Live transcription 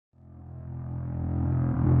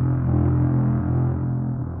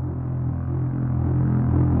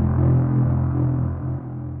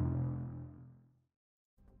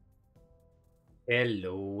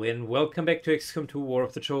Hello and welcome back to XCOM2 War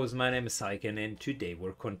of the Chosen. My name is Syken and today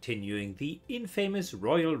we're continuing the infamous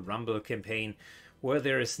Royal Rumble campaign where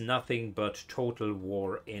there is nothing but total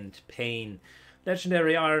war and pain.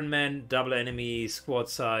 Legendary Iron Man, double enemy, squad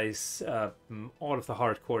size, all of the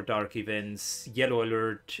hardcore dark events, yellow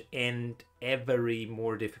alert, and every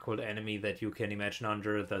more difficult enemy that you can imagine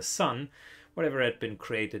under the sun. Whatever had been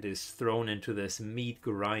created is thrown into this meat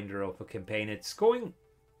grinder of a campaign. It's going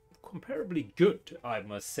comparably good, I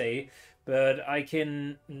must say, but I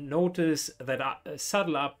can notice that a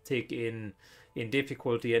subtle uptick in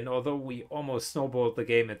difficulty, and although we almost snowballed the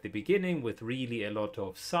game at the beginning with really a lot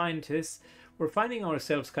of scientists, we're finding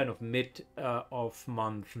ourselves kind of mid of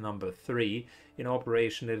month number 3 in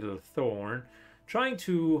Operation Little Thorn, trying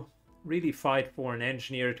to really fight for an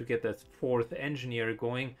engineer to get that 4th engineer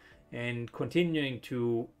going and continuing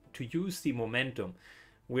to use the momentum.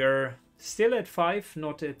 We're still at 5,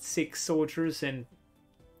 not at 6 soldiers, and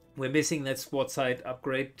we're missing that squad side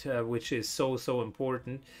upgrade, which is so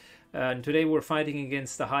important. And today we're fighting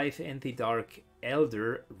against the Hive and the Dark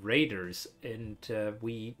Elder Raiders, and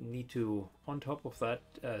we need to, on top of that,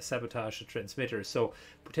 sabotage the transmitter. So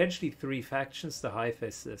potentially 3 factions. The Hive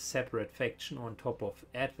has a separate faction on top of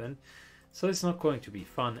Advent, so it's not going to be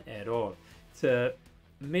fun at all. It's a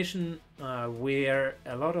mission where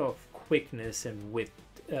a lot of quickness and wit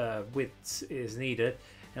is needed,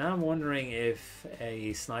 and I'm wondering if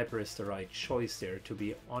a sniper is the right choice there. To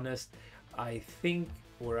be honest, I think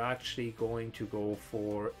we're actually going to go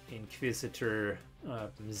for Inquisitor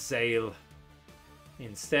Zale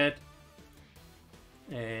instead,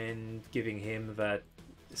 and giving him that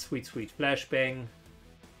sweet flashbang.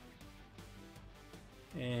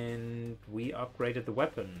 And we upgraded the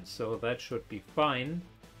weapon, so that should be fine.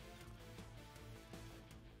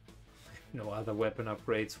 No other weapon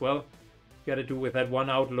upgrades. Well, gotta do with that one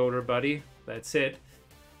outloader, buddy. That's it.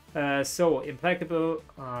 So, Implacable,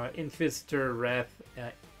 Inquisitor, Wrath,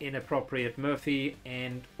 Inappropriate Murphy,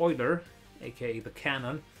 and Euler, aka the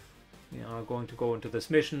Cannon, are going to go into this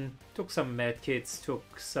mission. Took some med kits,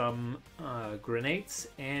 took some grenades,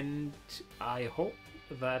 and I hope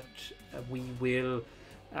that we will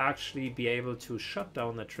actually be able to shut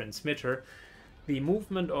down the transmitter. The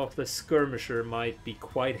movement of the skirmisher might be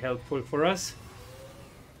quite helpful for us,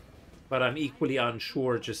 but I'm equally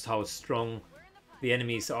unsure just how strong the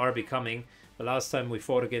enemies are becoming. The last time we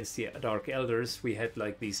fought against the Dark Elders, we had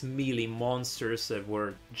like these melee monsters that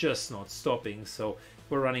were just not stopping, so if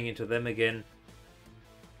we're running into them again,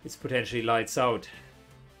 it's potentially lights out.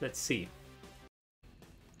 Let's see.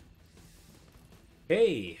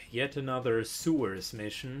 Hey, yet another sewers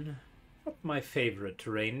mission. Not my favorite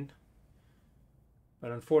terrain,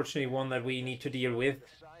 but unfortunately one that we need to deal with.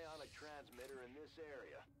 Psionic transmitter in this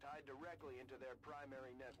area, tied directly into their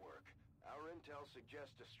primary network. Our intel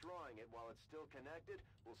suggests destroying it while it's still connected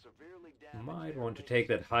will severely damage. Might want to take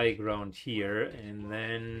that high ground here and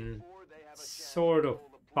then sort of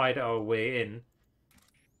fight our way in.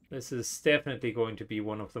 This is definitely going to be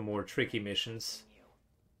one of the more tricky missions.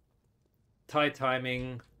 Tight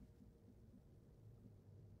timing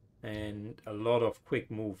and a lot of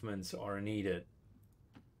quick movements are needed.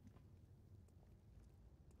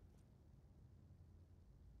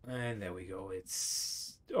 And there we go.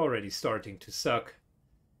 It's already starting to suck.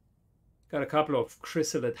 Got a couple of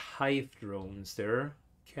chrysalid hive drones there.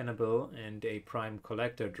 Cannibal and a prime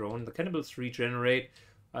collector drone. The cannibals regenerate.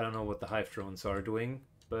 I don't know what the hive drones are doing,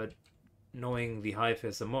 but knowing the hive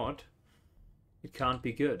as a mod, it can't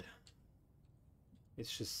be good.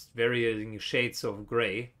 It's just varying shades of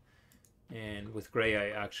gray. And with gray I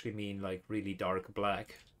actually mean like really dark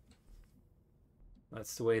black.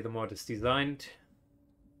 That's the way the mod is designed.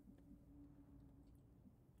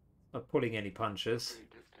 Not pulling any punches.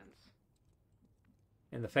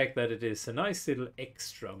 And the fact that it is a nice little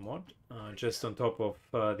extra mod, just on top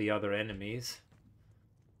of the other enemies.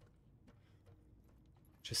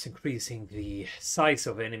 Just increasing the size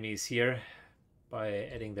of enemies here by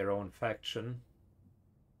adding their own faction.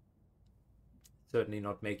 Certainly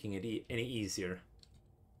not making it any easier.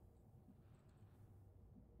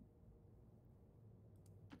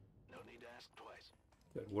 No need to ask twice.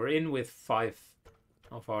 Good. We're in with 5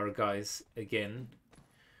 of our guys again.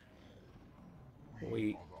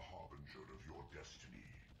 We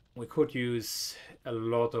could use a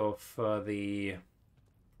lot of the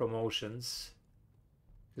promotions,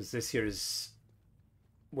 because this year is,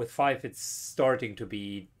 with 5 it's starting to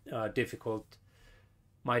be difficult.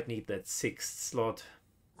 Might need that 6th slot.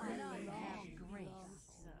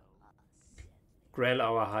 Grell,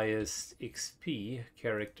 our highest XP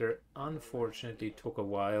character, unfortunately took a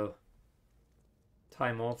while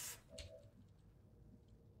time off.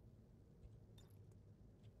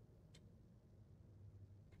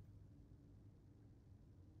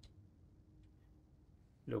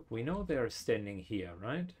 Look, we know they are standing here,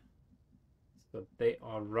 right? So they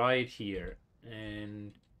are right here.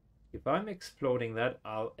 And if I'm exploding that,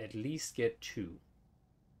 I'll at least get 2.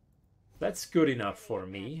 That's good enough for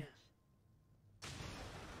me.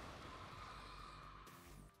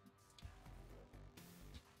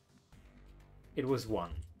 It was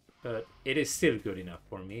 1, but it is still good enough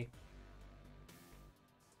for me.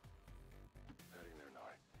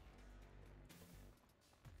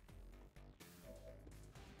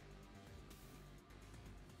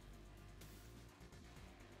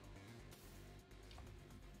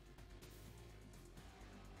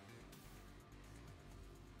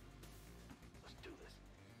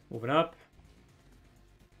 Moving up.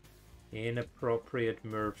 Inappropriate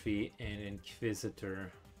Murphy and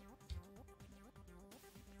Inquisitor.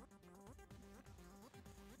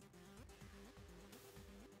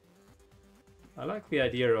 I like the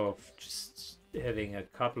idea of just having a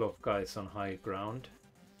couple of guys on high ground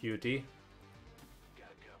duty. Got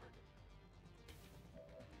it covered.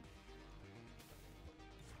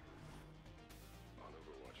 On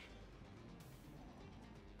Overwatch.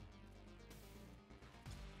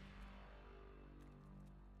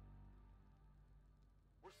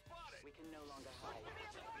 We're spotted. We can no longer hide.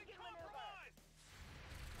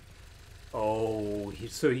 Oh,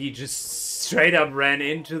 so he just straight up ran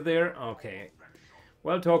into there? Okay.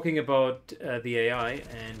 Well, talking about the AI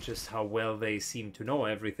and just how well they seem to know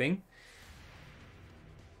everything.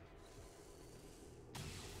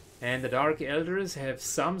 And the Dark Elders have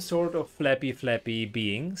some sort of flappy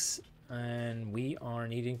beings. And we are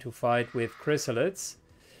needing to fight with chrysalids.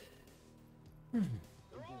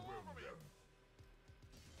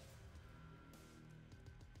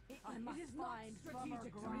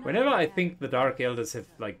 Whenever I think the Dark Elders have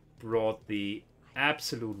like brought the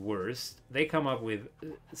absolute worst, they come up with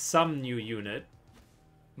some new unit,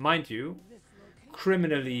 mind you,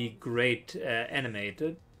 criminally great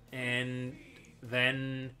animated, and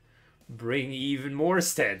then bring even more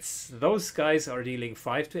stats. Those guys are dealing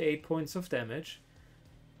 5 to 8 points of damage.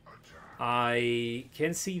 I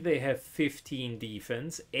can see they have 15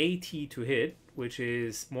 defense, 80 to hit, which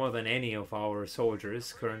is more than any of our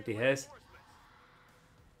soldiers currently has.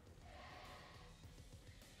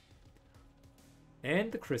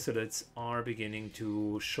 And the chrysalids are beginning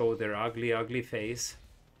to show their ugly face.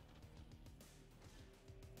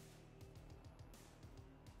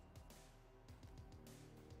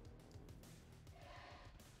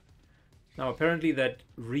 Now apparently that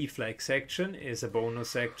reflex section is a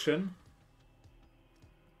bonus section.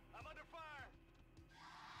 I'm under fire.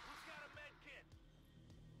 Who's got a med kit?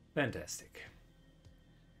 Fantastic.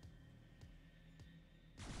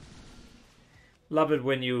 Love it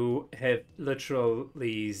when you have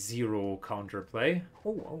literally 0 counterplay.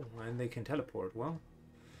 Oh, and they can teleport. Well.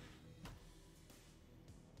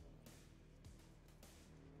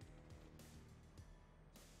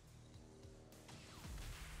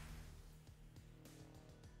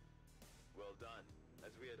 Well done.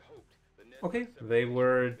 As we had hoped, the net Okay, they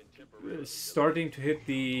were starting to hit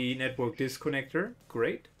the network disconnector.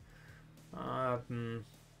 Great.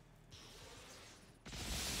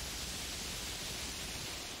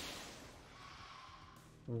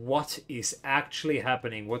 What is actually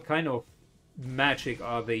happening? What kind of magic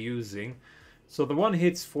are they using? So the one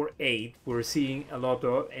hits for 8. We're seeing a lot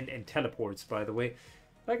of and teleports, by the way.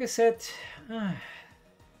 Like I said,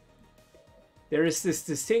 there is this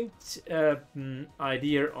distinct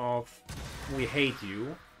idea of we hate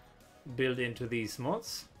you built into these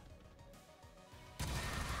mods.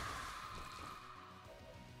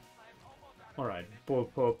 Alright,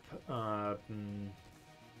 Bullpup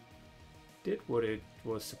did what it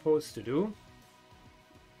was supposed to do.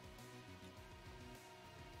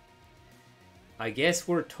 I guess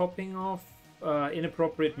we're topping off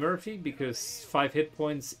Inappropriate Murphy because 5 hit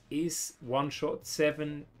points is 1 shot,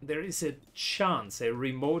 7. There is a chance, a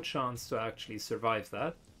remote chance to actually survive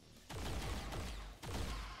that.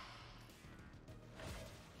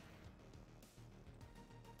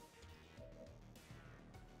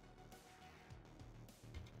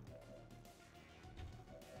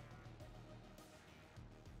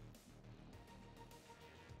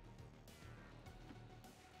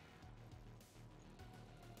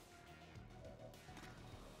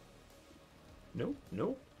 Nope,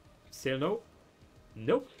 nope. Still no.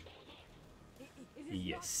 Nope.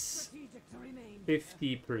 Yes.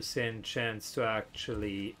 50% chance to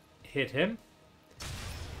actually hit him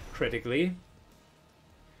critically.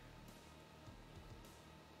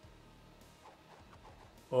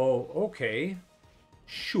 Oh, okay.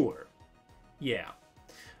 Sure. Yeah.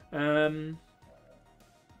 That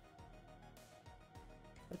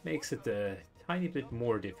makes it tiny bit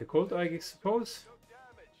more difficult, I suppose.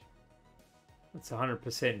 That's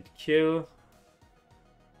 100% kill.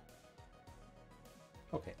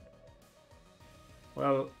 Okay.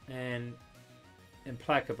 Well, and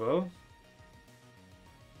implacable.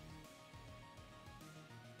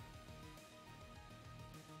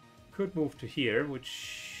 Could move to here,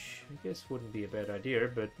 which I guess wouldn't be a bad idea,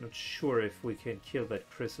 but not sure if we can kill that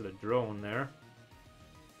chrysalid drone there.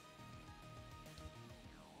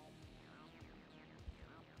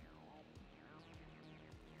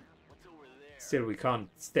 Still, we can't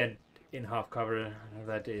stand in half cover.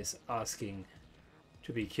 That is asking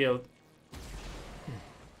to be killed.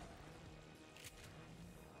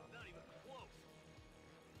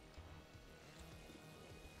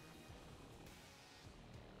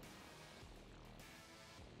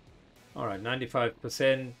 Alright,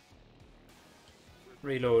 95%.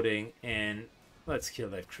 Reloading, and let's kill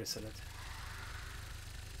that chrysalid.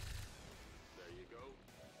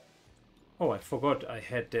 Oh, I forgot I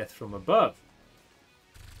had death from above.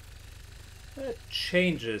 That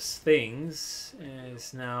changes things,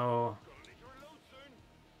 as now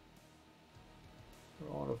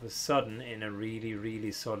we're all of a sudden in a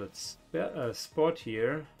really solid spot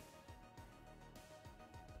here.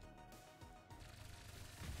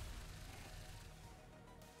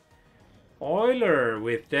 Oiler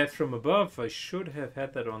with death from above. I should have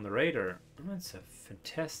had that on the radar. That's a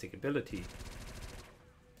fantastic ability.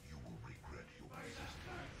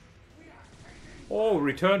 Oh,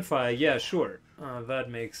 return fire. Yeah, sure. That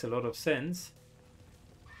makes a lot of sense.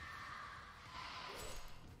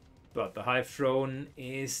 But the Hive Throne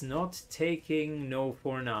is not taking no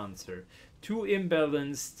for an answer. Two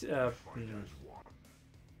imbalanced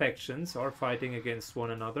factions are fighting against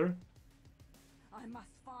one another. I must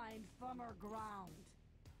find firmer ground.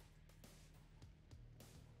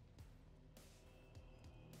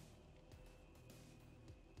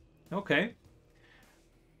 Okay.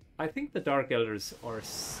 I think the Dark Elders are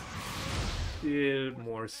still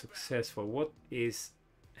more successful. What is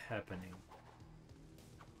happening?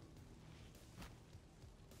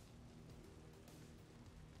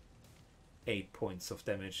 Eight points of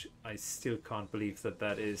damage. I still can't believe that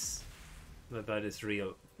that is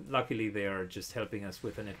real. Luckily, they are just helping us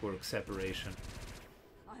with a network separation.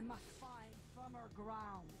 I must find firmer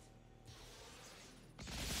ground.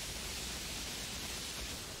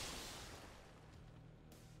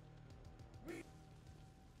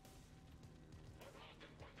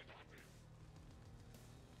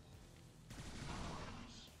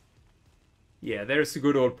 Yeah, there's the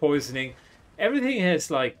good old poisoning. Everything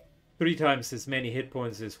has like 3 times as many hit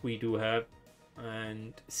points as we do have,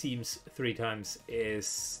 and seems 3 times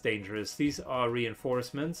as dangerous. These are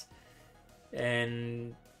reinforcements,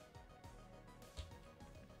 and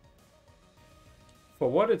for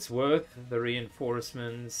what it's worth, the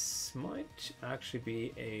reinforcements might actually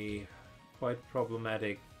be a quite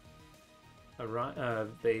problematic.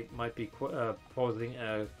 They might be posing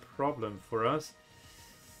a problem for us.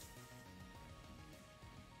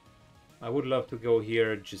 I would love to go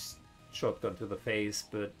here, just shotgun to the face,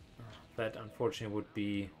 but that unfortunately would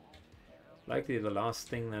be likely the last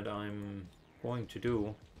thing that I'm going to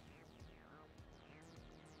do.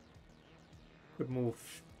 Could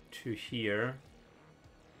move to here,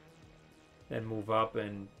 then move up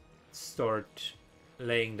and start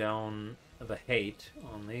laying down the hate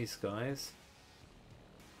on these guys.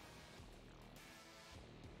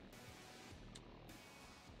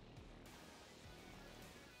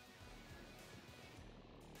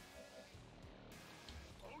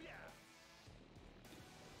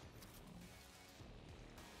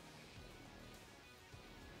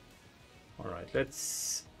 Alright,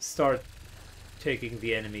 let's start taking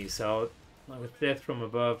the enemies out. With death from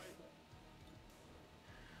above,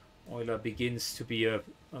 Oiler begins to be a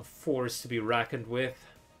force to be reckoned with.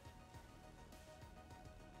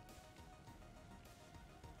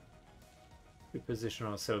 We position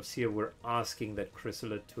ourselves here. We're asking that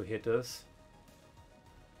chrysalid to hit us.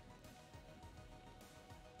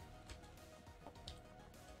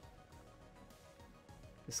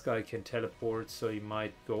 This guy can teleport, so he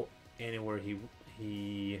might go anywhere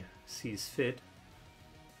he sees fit.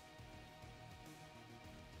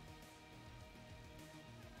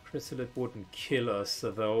 Chrysalid wouldn't kill us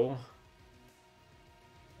though.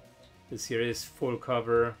 This here is full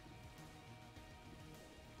cover.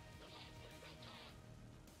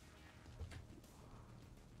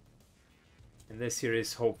 And this here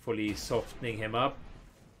is hopefully softening him up.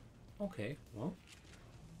 Okay, well,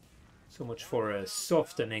 so much for a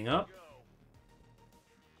softening up.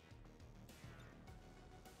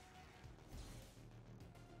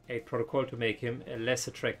 a protocol to make him a less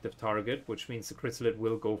attractive target, which means the chrysalid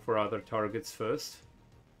will go for other targets first.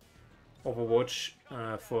 Overwatch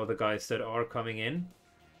for the guys that are coming in.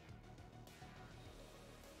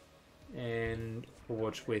 And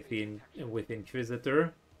Overwatch with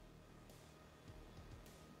Inquisitor.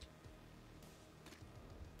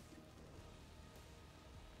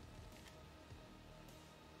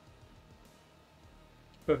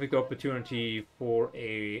 Perfect opportunity for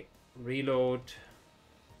a reload.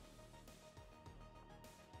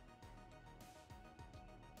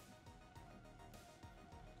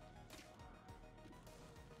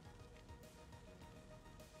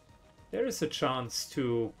 There is a chance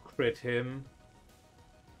to crit him.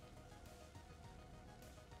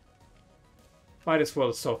 Might as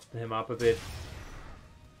well soften him up a bit.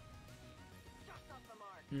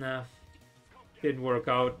 Nah, didn't work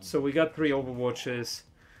out. So we got 3 Overwatches.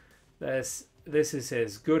 This is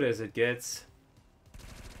as good as it gets.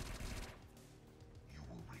 You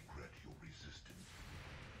will regret your resistance.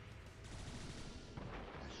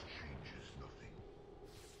 This changes nothing.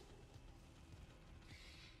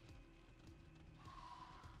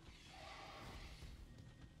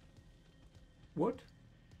 What?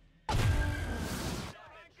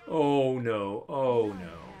 Oh no, oh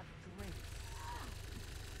no.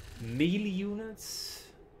 Melee units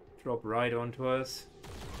drop right onto us.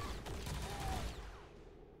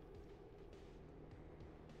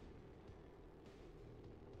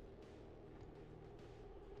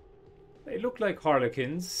 They look like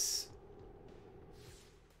harlequins.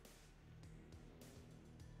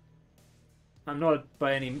 I'm not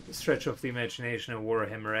by any stretch of the imagination a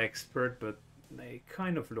Warhammer expert, but they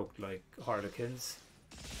kind of look like harlequins.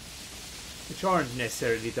 Which aren't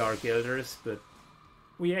necessarily Dark Elders, but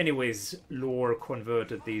we anyways lore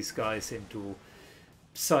converted these guys into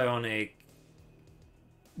psionic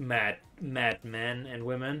madmen and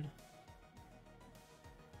women.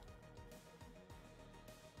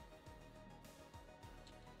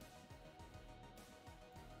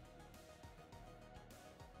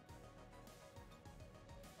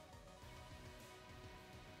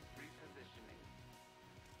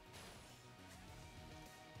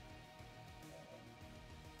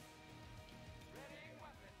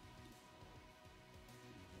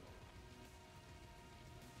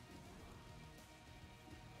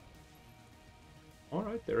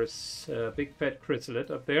 Alright, there's a big fat chrysalid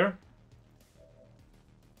up there.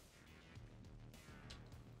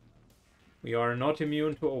 We are not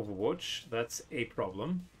immune to Overwatch. That's a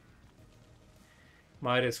problem.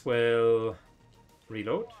 Might as well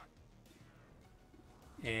reload.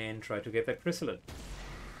 And try to get that chrysalid.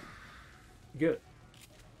 Good.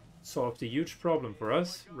 Solved a huge problem for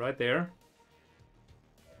us right there.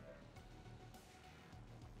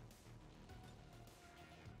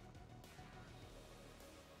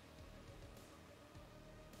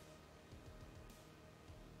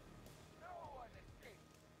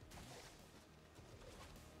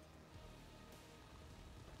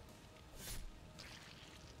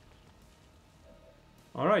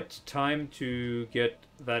 Alright, time to get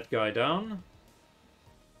that guy down.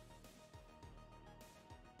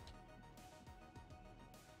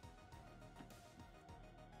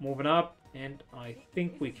 Moving up, and I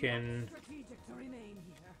think we can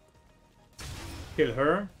kill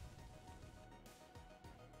her.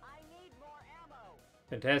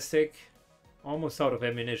 Fantastic. Almost out of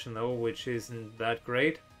ammunition though, which isn't that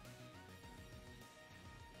great.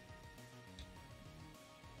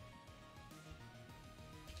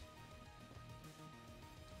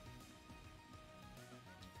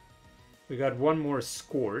 We got one more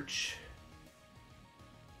Scorch.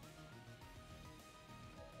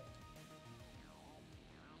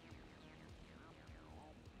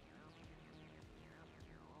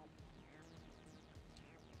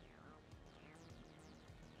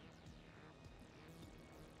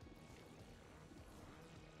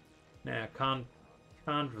 Nah, can't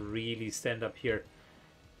really stand up here.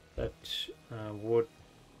 That would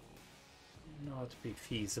not be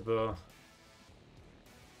feasible.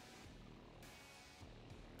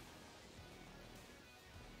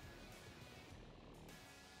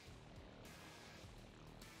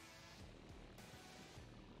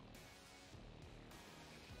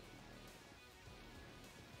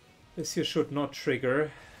 This here should not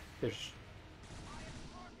trigger. Alright,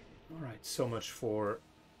 so much for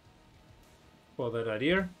that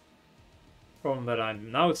idea. Problem that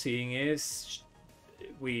I'm now seeing is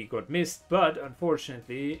we got missed, but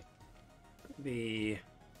unfortunately the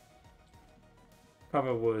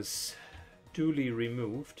cover was duly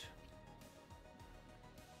removed.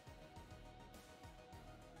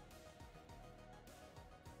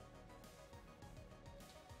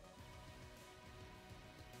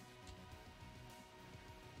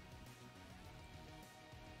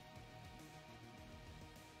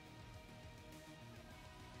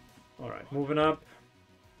 Alright, moving up.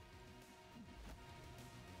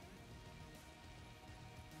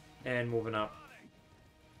 And moving up.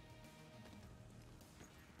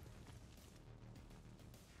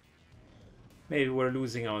 Maybe we're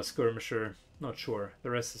losing our skirmisher. Not sure. The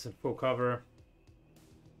rest is in full cover.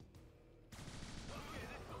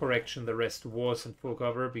 Correction, the rest was in full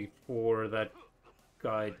cover before that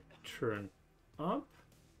guy turned up.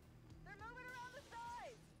 They're moving around the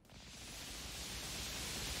side.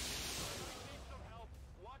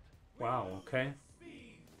 Wow, okay.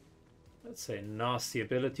 That's a nasty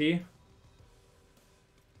ability.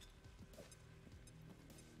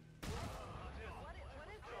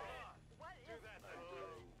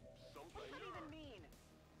 What's that even mean?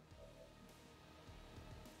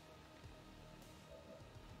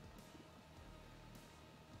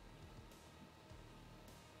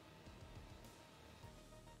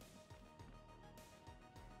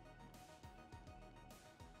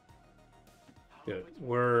 Good.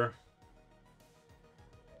 We're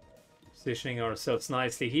positioning ourselves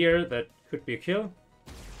nicely here. That could be a kill.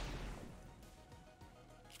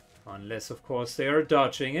 Unless, of course, they are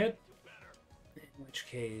dodging it. In which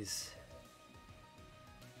case...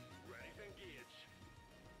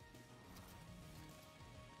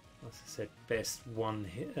 As I said, best one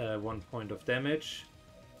point of damage.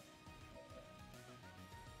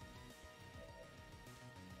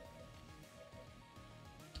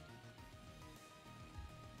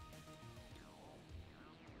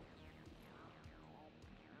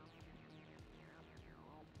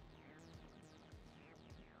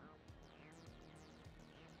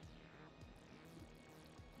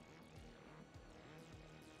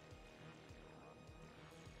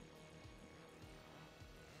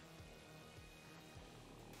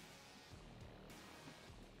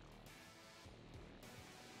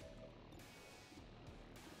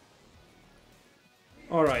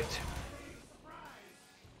 All right.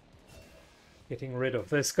 Getting rid of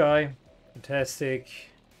this guy. Fantastic.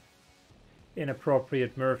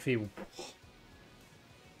 Inappropriate Murphy.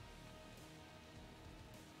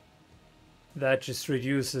 That just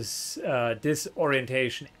reduces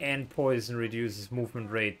disorientation and poison, reduces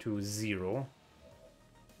movement rate to 0.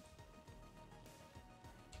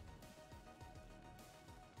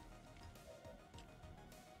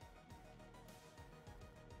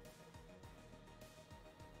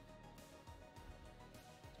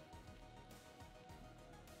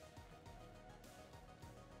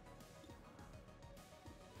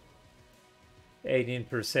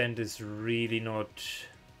 %, is really not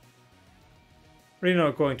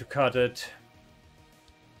going to cut it.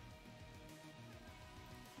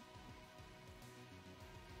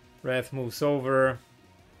 Rev moves over,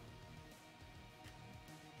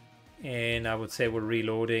 and I would say we're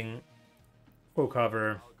reloading. Full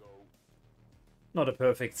cover. Not a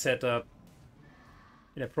perfect setup.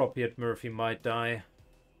 Inappropriate Murphy might die.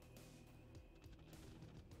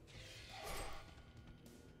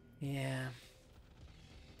 Yeah.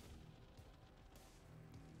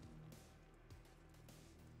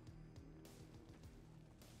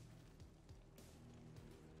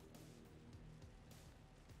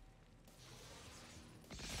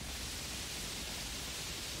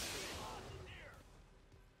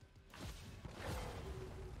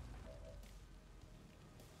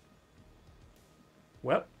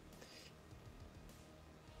 Well,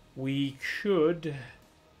 we could...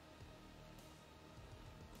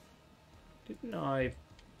 Didn't I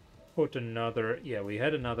put another... Yeah, we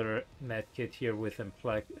had another medkit here with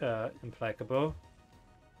Implacable.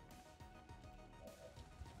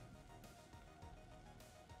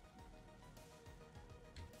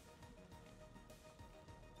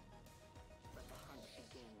 Let the hunt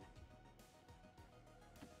begin.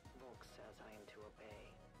 Volk says I am to obey.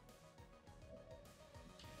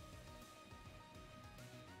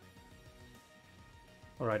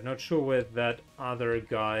 Alright, not sure where that other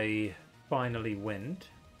guy finally went.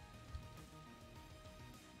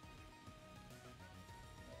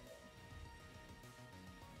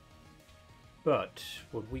 But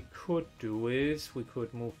what we could do is we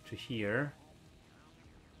could move to here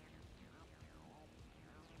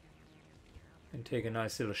and take a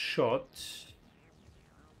nice little shot.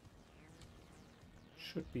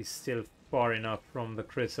 Should be still far enough from the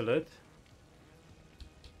chrysalid.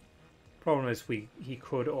 Problem is he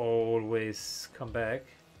could always come back.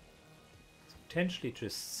 It's potentially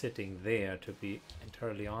just sitting there, to be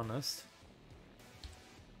entirely honest.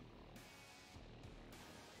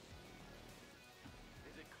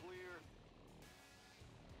 Is it clear?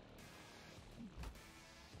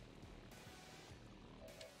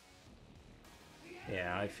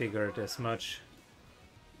 Yeah, I figured as much.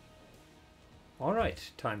 Alright,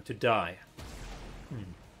 time to die.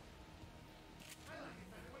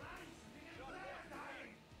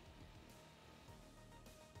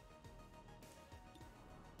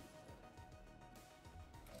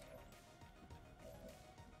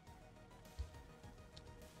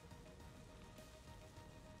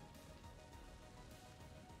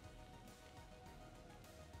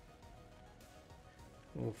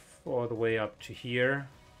 Move all the way up to here,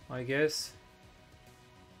 I guess.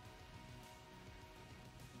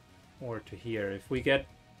 Or to here. If we get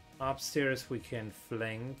upstairs, we can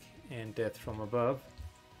flank and death from above.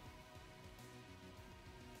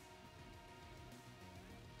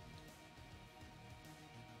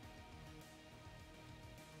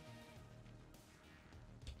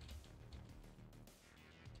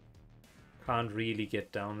 Can't really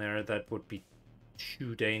get down there. That would be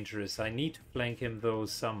too dangerous. I need to flank him though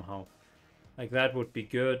somehow. Like that would be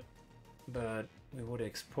good, but we would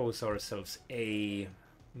expose ourselves a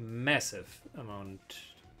massive amount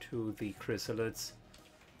to the chrysalids.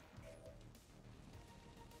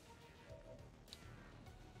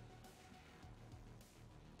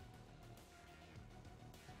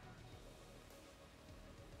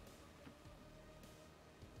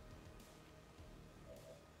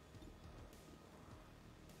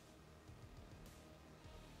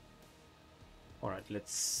 All right,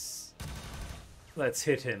 let's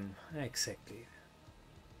hit him. Exactly.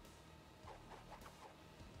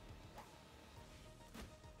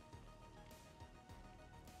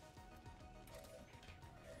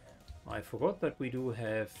 I forgot that we do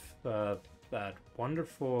have that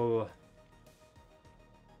wonderful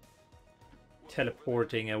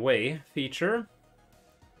teleporting away feature,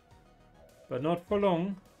 but not for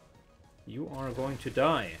long. You are going to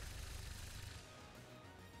die.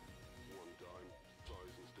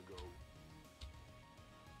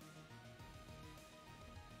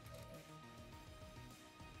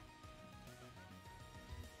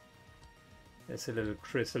 There's a little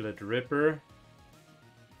chrysalid ripper.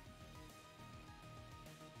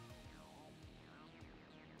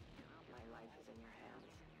 My life is in your hands.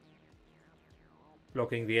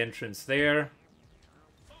 Blocking the entrance there.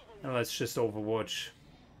 Now let's just overwatch.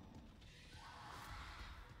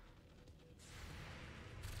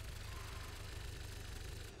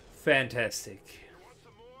 Fantastic.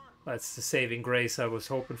 That's the saving grace I was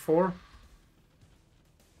hoping for.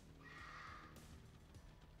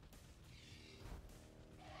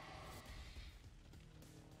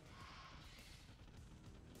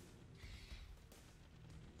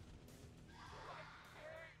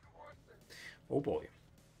 Oh boy.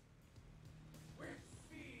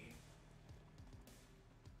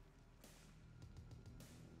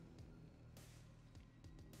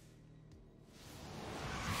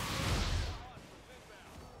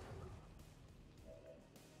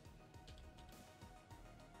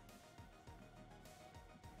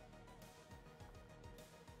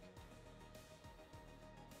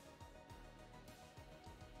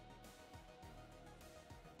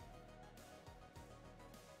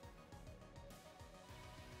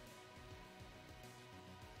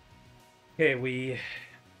 Okay, we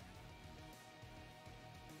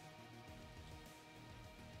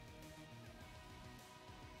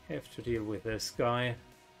have to deal with this guy.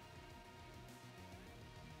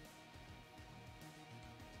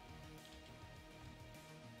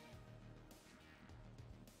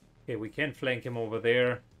 Okay, we can flank him over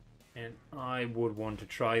there, and I would want to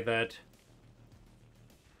try that.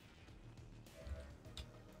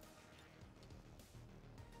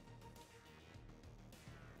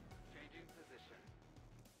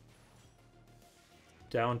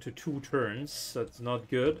 Down to 2 turns, that's not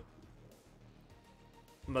good.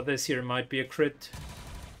 But this here might be a crit.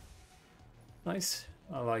 Nice,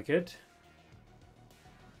 I like it.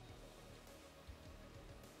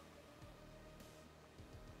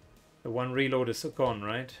 The one reload is gone,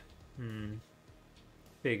 right?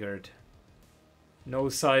 Figured. No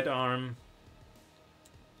sidearm.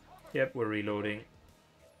 Yep, we're reloading.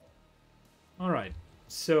 Alright,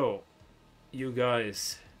 so you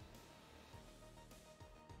guys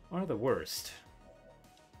are the worst.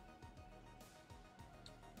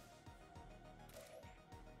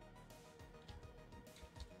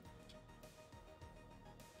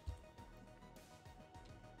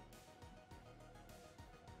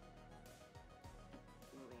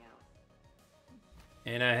 Moving out.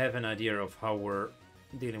 And I have an idea of how we're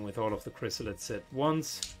dealing with all of the chrysalids at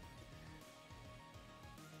once.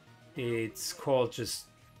 It's called just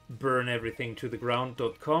burn everything to the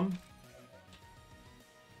ground.com.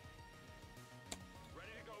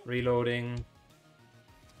 Reloading.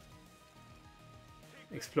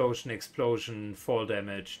 Explosion, explosion, fall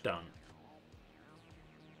damage, done.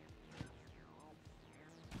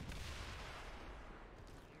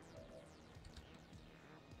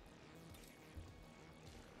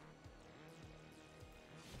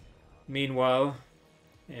 Meanwhile,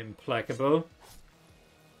 Implacable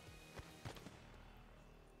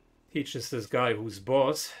teaches this guy who's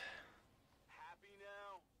boss. Happy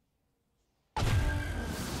now?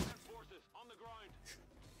 Forces on the grind.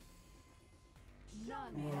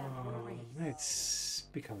 None have your race. It's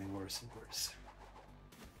becoming worse and worse.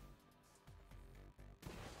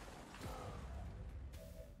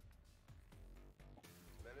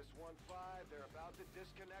 Menace 1-5, they're about to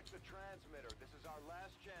disconnect the transmitter. This is our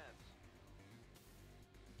last chance.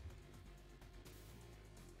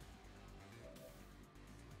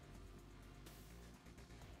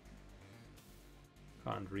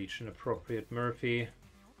 Can't reach an appropriate Murphy.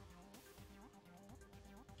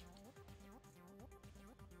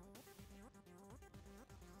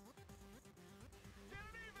 Get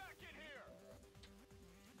an evac in here!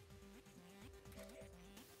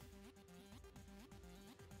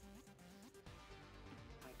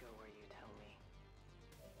 I go where you tell me.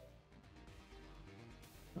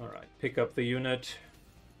 Alright, pick up the unit.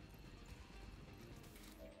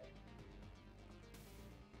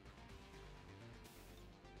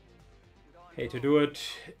 Hate to do it,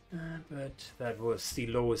 but that was the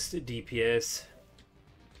lowest DPS.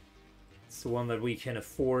 It's the one that we can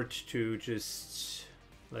afford to just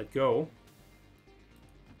let go.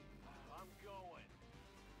 I'm going.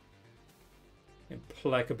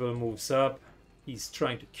 Implacable moves up. He's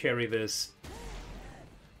trying to carry this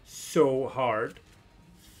so hard.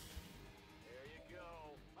 There you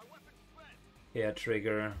go. My weapon's spent. Yeah,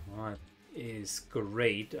 trigger. That is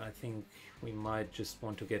great. I think we might just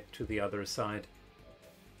want to get to the other side.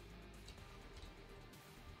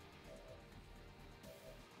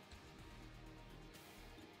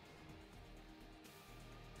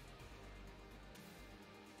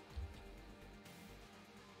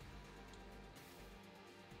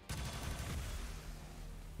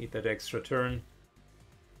 Need that extra turn.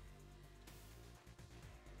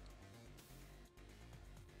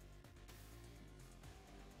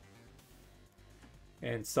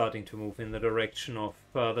 And starting to move in the direction of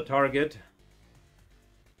the target.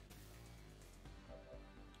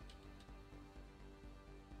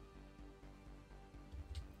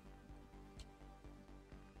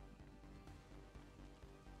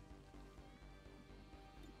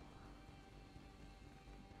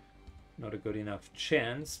 Not a good enough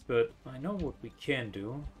chance, but I know what we can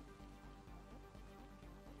do.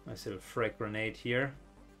 Nice little frag grenade here.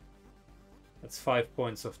 That's 5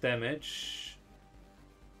 points of damage.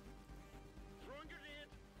 Throwing grenade.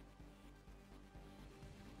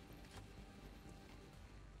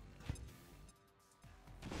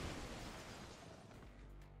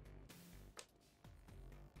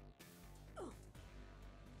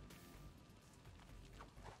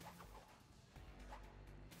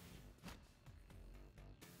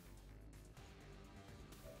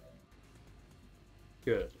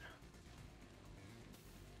 Good.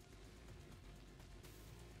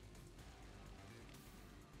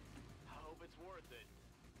 I hope it's worth it.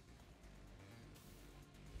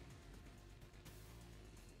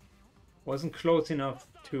 Wasn't close enough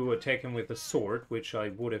to attack him with a sword, which I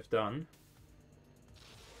would have done.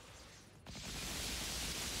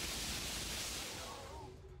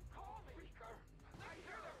 Call me. I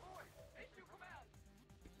hear their voice. HQ command.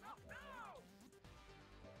 No, no!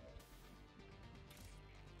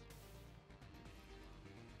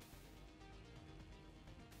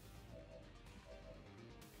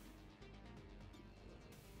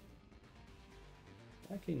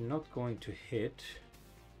 Likely not going to hit.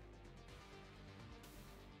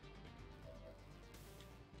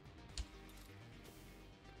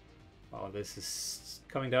 Oh, this is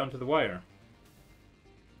coming down to the wire.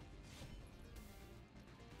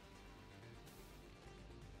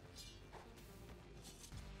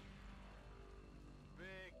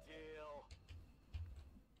 Big deal.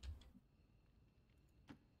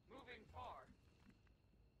 Moving far.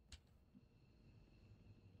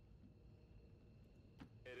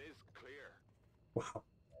 It is clear. Wow.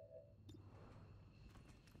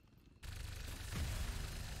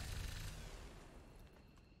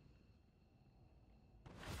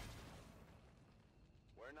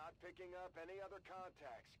 We're not picking up any other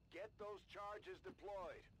contacts. Get those charges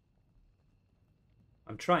deployed.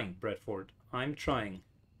 I'm trying, Bradford. I'm trying.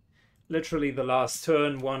 Literally the last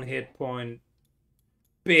turn, 1 hit point.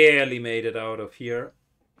 Barely made it out of here.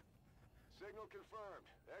 Signal confirmed.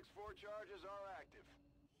 X4 charges are active.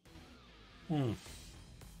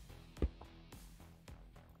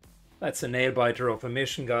 That's a nail biter of a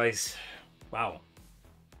mission, guys. Wow.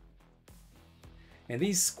 And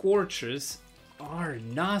these Scorchers are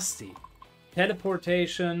nasty.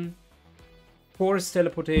 Teleportation, Force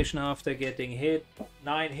teleportation after getting hit.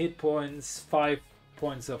 9 hit points, 5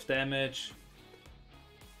 points of damage.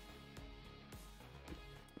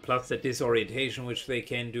 Plus the disorientation, which they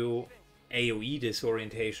can do. AoE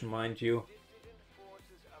disorientation, mind you.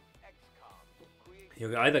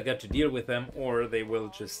 You either got to deal with them or they will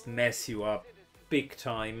just mess you up big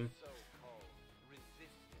time.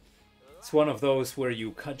 It's one of those where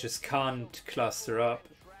you just can't cluster up.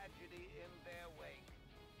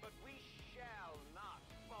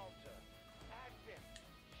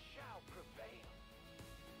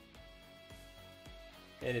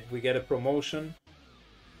 And we get a promotion.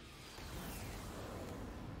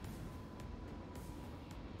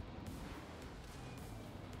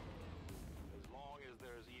 As long as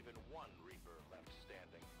there's even one Reaper left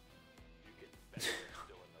standing, you get better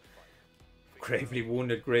still in the fight. Gravely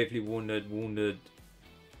wounded, gravely wounded, wounded.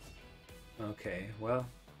 Okay, well.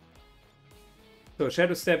 So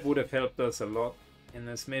Shadow Step would have helped us a lot in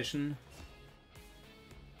this mission.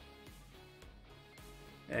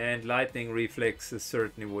 And Lightning Reflexes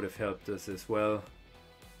certainly would have helped us as well.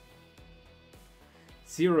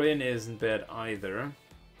 Zero In isn't bad either.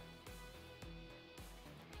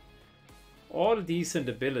 All decent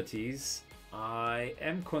abilities. I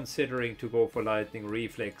am considering to go for Lightning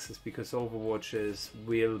Reflexes because Overwatches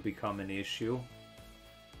will become an issue.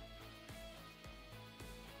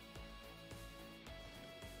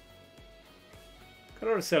 Got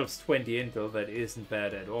ourselves 20 intel, that isn't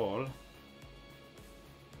bad at all.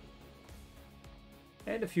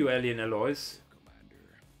 And a few alien alloys.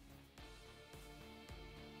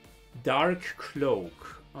 Dark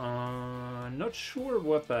Cloak. Not sure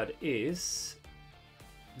what that is.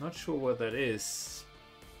 Not sure what that is.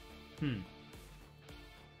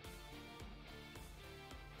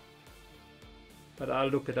 But I'll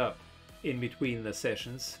look it up in between the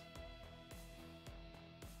sessions.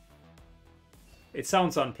 It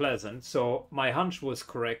sounds unpleasant, so my hunch was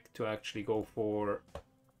correct to actually go for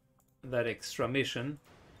that extra mission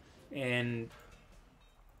and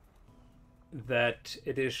that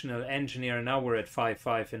additional engineer. Now we're at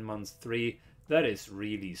 5.5 in month 3. That is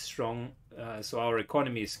really strong. So our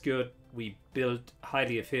economy is good. We build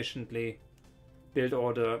highly efficiently. Build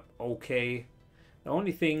order okay. The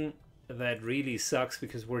only thing that really sucks,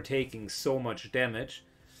 because we're taking so much damage,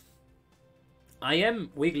 I am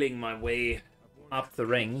wiggling my way up the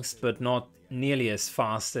ranks, but not nearly as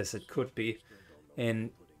fast as it could be. And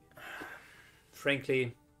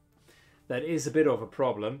frankly, that is a bit of a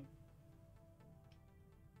problem.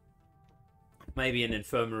 Maybe an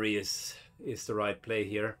infirmary is the right play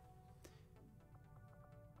here.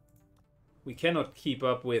 We cannot keep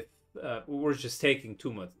up with. We're just taking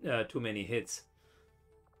too many hits.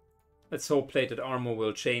 Let's hope plated armor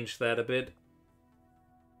will change that a bit.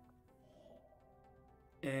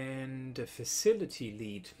 And a facility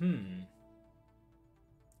lead.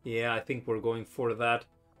 Yeah, I think we're going for that.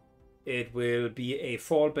 It will be a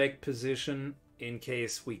fallback position in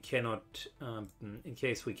case we cannot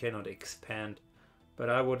expand. But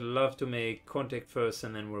I would love to make contact first,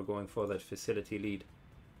 and then we're going for that facility lead.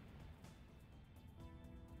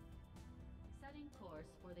 Setting course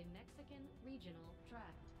for the Mexican regional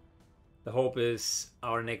tract. The hope is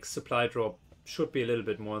our next supply drop should be a little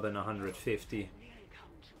bit more than 150.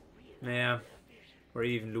 Yeah, we're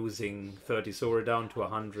even losing 30, so we're down to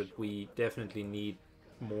 100. We definitely need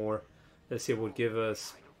more. Let's see what would give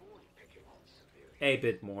us a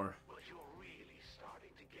bit more.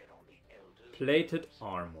 Plated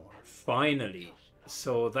armor, finally.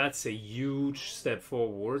 So that's a huge step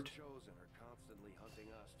forward.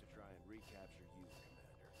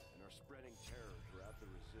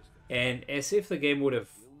 And as if the game would have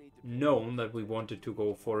known that we wanted to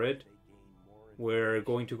go for it, we're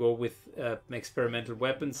going to go with experimental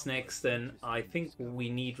weapons next. And I think we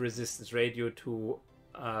need resistance radio to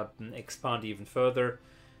expand even further.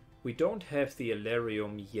 We don't have the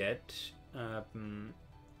Alarium yet.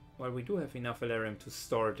 Well, we do have enough Alarium to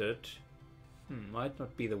start it. Might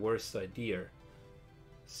not be the worst idea.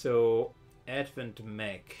 So, Advent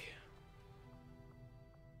Mech.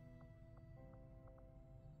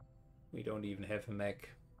 We don't even have a mech.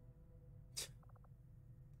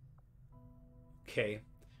 Okay.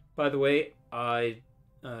 By the way, I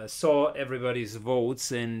saw everybody's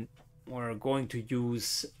votes, and we're going to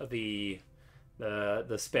use the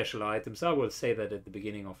special items. I will say that at the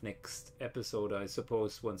beginning of next episode, I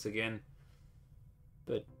suppose, once again.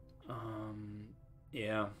 But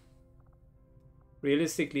yeah,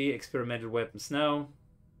 realistically, experimental weapons now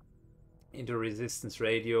into resistance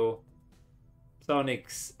radio.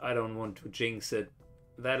 Sonics, I don't want to jinx it.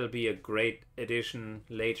 That'll be a great addition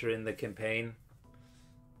later in the campaign.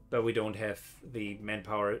 but we don't have the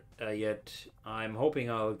manpower yet. I'm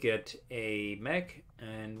hoping I'll get a mech,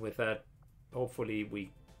 and with that, hopefully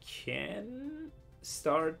we can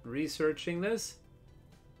start researching this.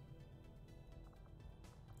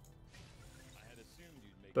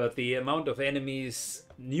 But the amount of enemies,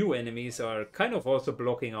 new enemies, are kind of also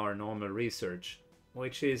blocking our normal research,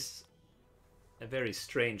 which is a very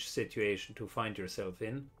strange situation to find yourself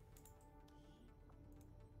in.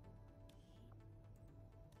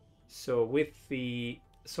 So with the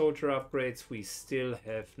soldier upgrades, we still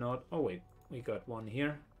have not... Oh wait, we got one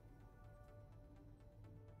here.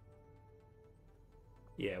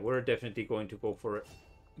 Yeah, we're definitely going to go for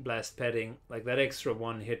blast padding. Like, that extra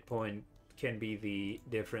 1 hit point can be the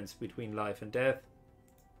difference between life and death.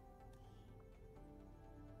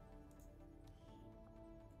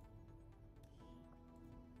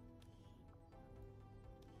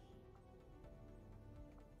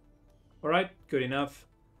 Alright, good enough.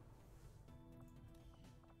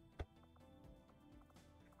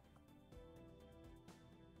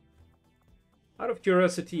 Out of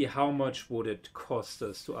curiosity, how much would it cost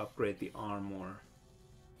us to upgrade the armor?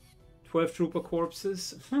 12 trooper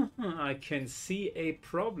corpses? I can see a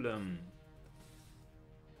problem.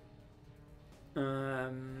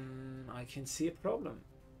 I can see a problem.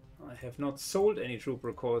 I have not sold any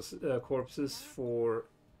trooper corpses for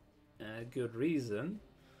a good reason.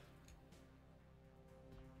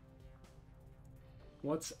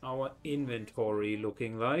 What's our inventory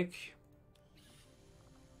looking like?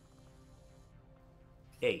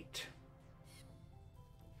 8.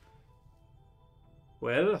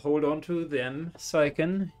 Well, hold on to them,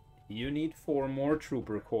 Syken. You need 4 more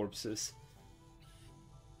trooper corpses.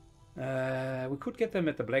 We could get them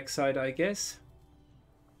at the black side, I guess.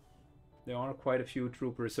 There are quite a few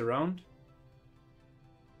troopers around.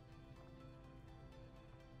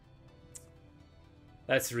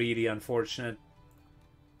 That's really unfortunate.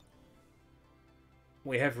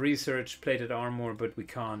 We have research plated armor, but we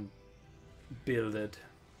can't build it.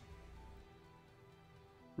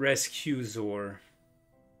 Rescuezor.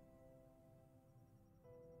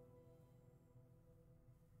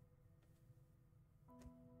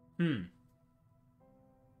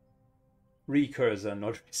 Recursor,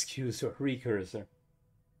 not Rescuezor, Recursor.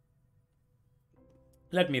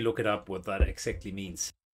 Let me look it up what that exactly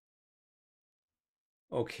means.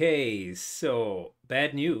 Okay, so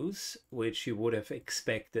bad news, which you would have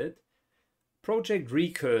expected. Project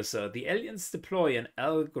Recursor. The aliens deploy an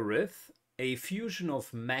algorithm, a fusion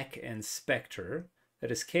of Mech and Spectre,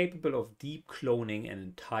 that is capable of deep cloning an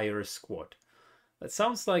entire squad. That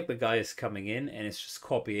sounds like the guy is coming in and is just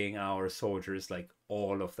copying our soldiers, like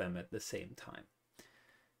all of them at the same time.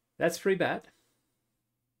 That's pretty bad.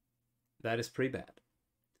 That is pretty bad.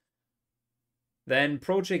 Then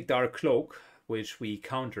Project Dark Cloak, which we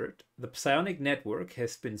countered. The psionic network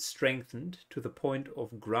has been strengthened to the point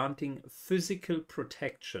of granting physical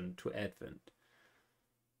protection to Advent.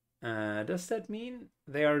 Does that mean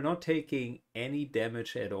they are not taking any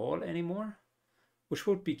damage at all anymore? Which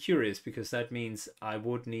would be curious, because that means I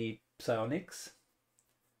would need psionics.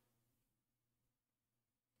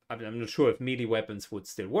 I mean, I'm not sure if melee weapons would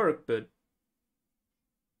still work, but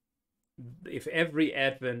if every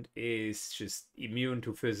Advent is just immune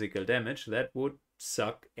to physical damage, that would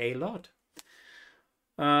suck a lot.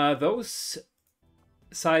 Those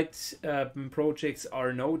side projects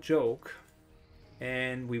are no joke,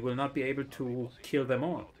 and we will not be able to kill them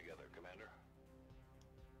all.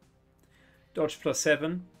 Dodge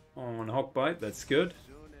 +7 on Hawkbite, that's good.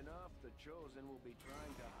 Soon enough, the Chosen will be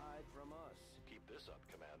trying to hide from us. Keep this up,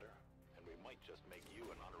 Commander, and we might just make you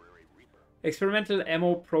an honorary Reaper. Experimental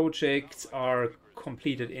ammo projects are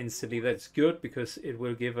completed instantly. That's good, because it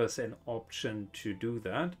will give us an option to do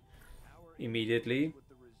that immediately.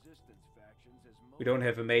 We don't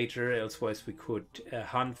have a major, elsewise we could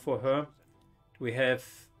hunt for her. We have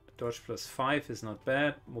dodge +5 is not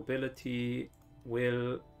bad. Mobility,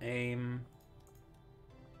 will, aim.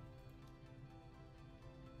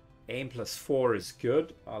 Aim +4 is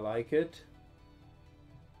good. I like it.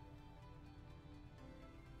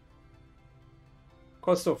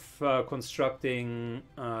 Cost of constructing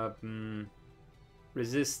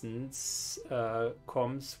resistance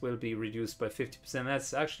comms will be reduced by 50%.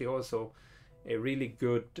 That's actually also a really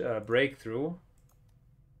good breakthrough.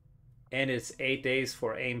 And it's 8 days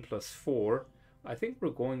for aim +4. I think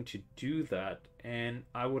we're going to do that. And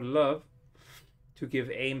I would love to give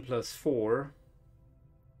aim +4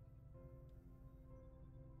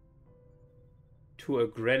 to a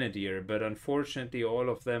grenadier, but unfortunately all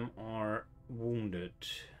of them are wounded.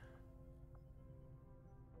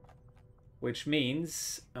 which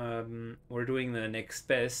means we're doing the next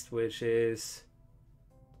best, which is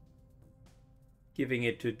giving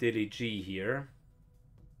it to Dilly G here.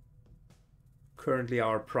 Currently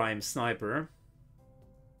our prime sniper.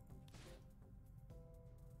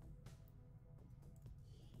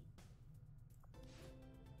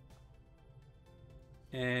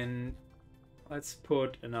 And let's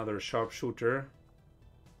put another sharpshooter.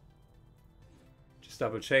 Just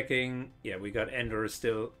double checking. Yeah, we got Ender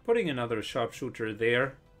still. Putting another sharpshooter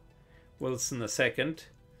there. Wilson the second.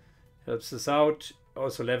 Helps us out.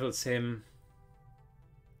 Also levels him.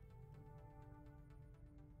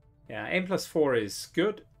 Yeah, aim+4 is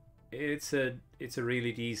good. It's a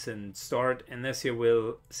really decent start, and this here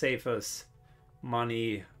will save us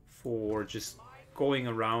money for just going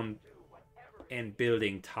around and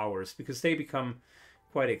building towers, because they become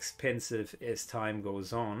quite expensive as time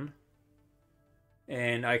goes on.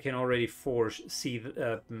 And I can already foresee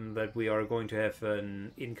that we are going to have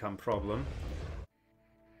an income problem.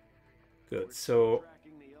 Good, so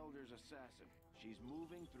Tracking the Elder's assassin. She's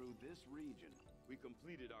moving through this region. We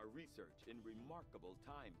completed our research in remarkable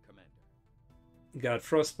time, Commander. got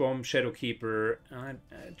Frostbomb, Shadowkeeper,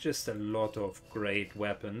 just a lot of great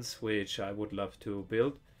weapons, which I would love to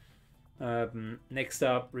build. Next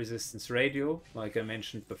up, Resistance Radio. Like I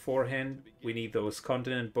mentioned beforehand, we need those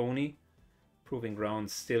Continent Bony. Proving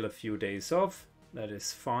Grounds still a few days off. That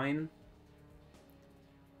is fine.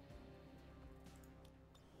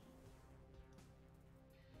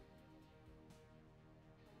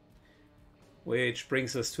 Which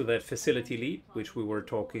brings us to that facility lead, which we were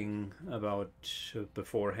talking about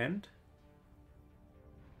beforehand.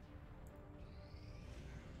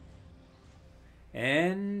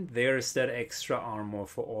 And there's that extra armor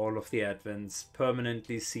for all of the advents,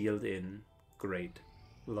 permanently sealed in. Great.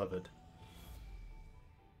 Love it.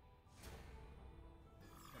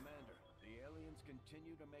 Commander, the aliens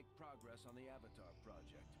continue to make progress on the Avatar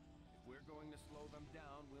project. If we're going to slow them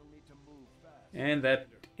down, we'll need to move fast. And that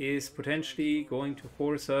is potentially going to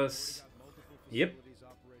force us... Yep.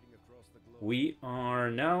 We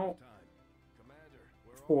are now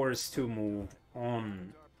forced to move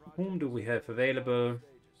on. Whom do we have available?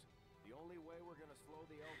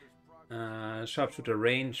 Sharpshooter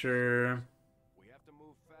Ranger,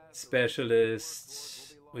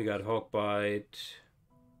 Specialist, we got Hawkbite,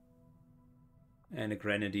 and a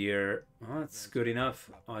Grenadier. Oh, that's good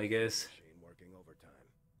enough, I guess.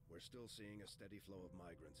 We're still seeing a steady flow of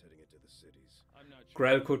migrants heading into the cities.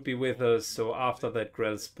 Grell could be with us, so after that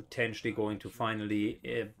Grell's potentially going to finally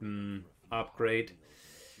upgrade.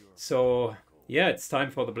 So yeah, it's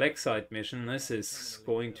time for the Black Site mission. This is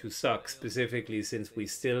going to suck, specifically since we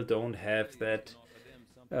still don't have that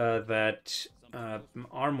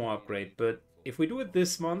armor upgrade. But if we do it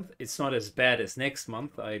this month, it's not as bad as next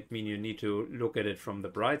month. I mean, you need to look at it from the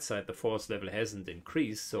bright side. The force level hasn't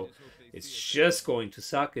increased, so it's just going to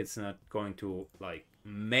suck. It's not going to, like,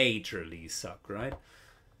 majorly suck, right?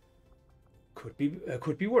 Could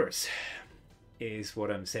be worse, is what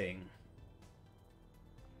I'm saying.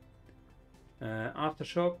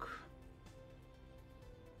 Aftershock.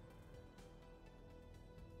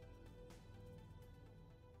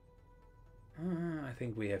 I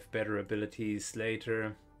think we have better abilities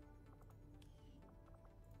later.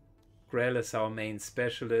 Grell is our main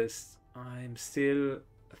specialist. I'm still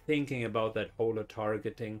thinking about that holo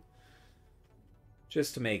targeting,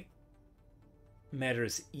 just to make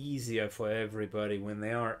matters easier for everybody when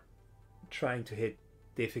they are trying to hit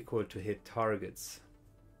difficult to hit targets.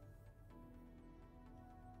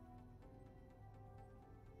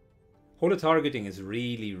 Holo targeting is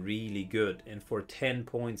really, really good, and for 10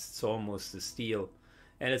 points it's almost a steal.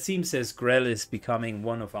 And it seems as Grell is becoming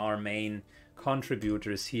one of our main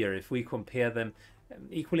contributors here. If we compare them,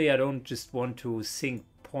 equally I don't just want to sink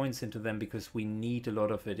points into them because we need a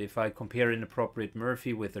lot of it. If I compare Inappropriate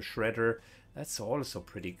Murphy with a Shredder, that's also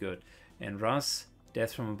pretty good. And Russ,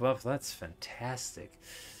 Death from Above, that's fantastic.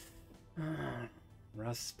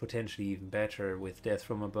 Russ potentially even better with Death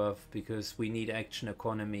from Above, because we need action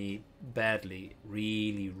economy badly,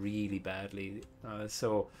 really, really badly.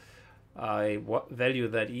 So I value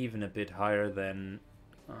that even a bit higher than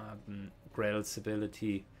Grell's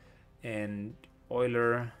ability. And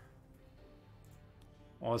Euler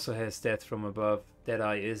also has Death from Above.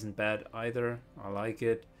 Deadeye isn't bad either. I like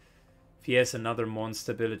it. If he has another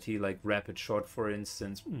monster ability like Rapid Shot, for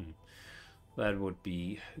instance, that would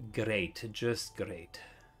be great, just great.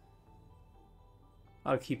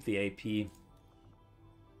 I'll keep the AP.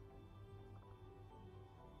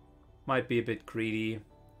 Might be a bit greedy,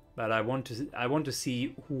 but I want to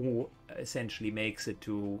see who essentially makes it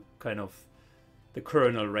to kind of the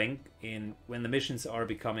colonel rank. And when the missions are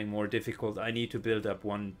becoming more difficult, I need to build up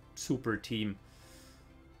one super team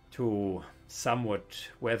to somewhat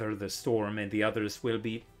weather the storm, and the others will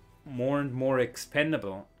be more and more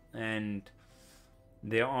expendable. And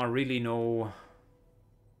there are really no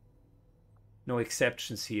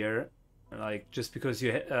exceptions here. Like, just because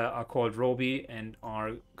you are called Roby and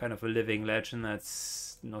are kind of a living legend,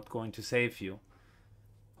 that's not going to save you.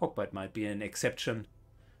 Hawkbite might be an exception,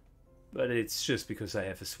 but it's just because I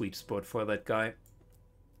have a sweet spot for that guy.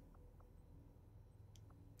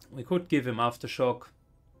 We could give him Aftershock.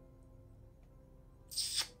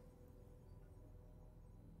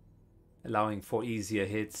 Allowing for easier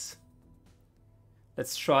hits.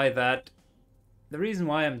 Let's try that. The reason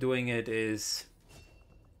why I'm doing it is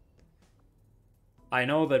I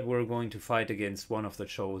know that we're going to fight against one of the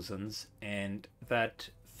Chosens, and that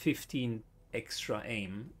 15 extra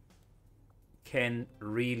aim can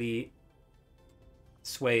really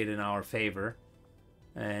sway it in our favor.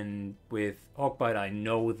 And with Hawkbite, I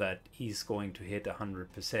know that he's going to hit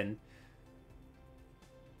 100%.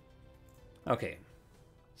 Okay,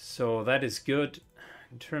 so that is good.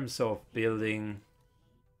 In terms of building,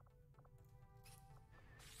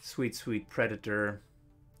 sweet Predator,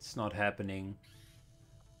 it's not happening.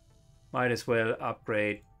 Might as well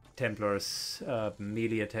upgrade Templar's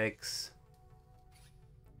melee attacks.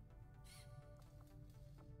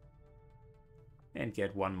 And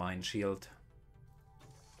get one Mind Shield.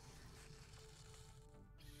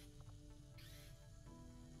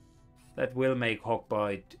 That will make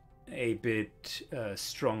Hawkbite a bit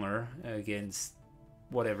stronger against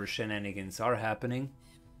whatever shenanigans are happening.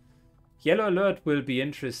 Yellow Alert will be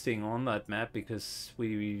interesting on that map because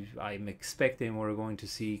I'm expecting we're going to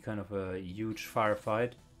see kind of a huge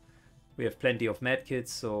firefight. We have plenty of medkits,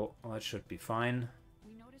 so that should be fine.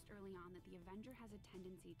 We noticed early on that the Avenger has a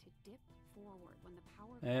tendency to dip forward when the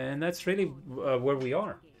power. And that's really where we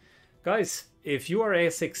are. Guys, if you are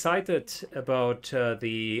as excited about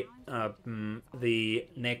the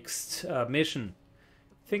next mission,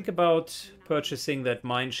 think about purchasing that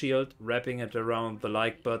Mind Shield, wrapping it around the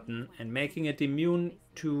like button, and making it immune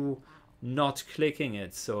to not clicking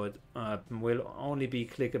it, so it will only be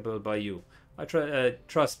clickable by you.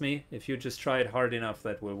 Trust me, if you just try it hard enough,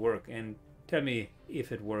 that will work. And tell me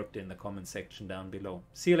if it worked in the comment section down below.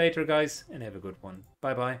 See you later, guys, and have a good one.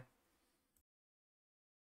 Bye-bye.